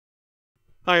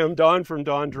Hi, I'm Don from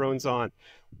DonDronesOn.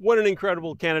 What an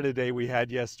incredible Canada Day we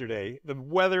had yesterday. The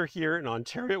weather here in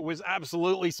Ontario was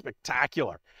absolutely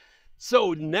spectacular.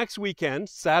 So next weekend,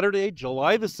 Saturday,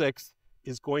 July the 6th,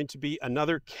 is going to be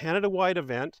another Canada-wide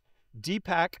event,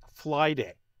 DPAC Fly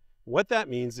Day. What that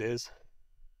means is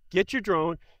get your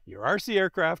drone, your RC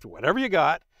aircraft, whatever you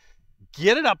got,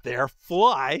 get it up there,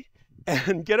 fly,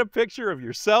 and get a picture of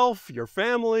yourself, your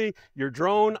family, your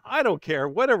drone, I don't care,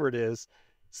 whatever it is.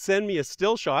 Send me a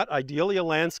still shot, ideally a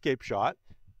landscape shot,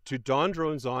 to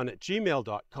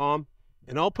dondroneson@gmail.com,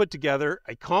 and I'll put together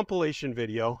a compilation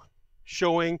video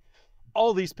showing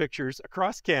all these pictures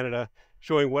across Canada,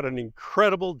 showing what an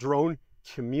incredible drone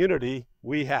community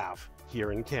we have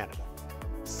here in Canada.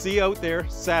 See you out there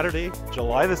Saturday,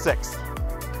 July the 6th.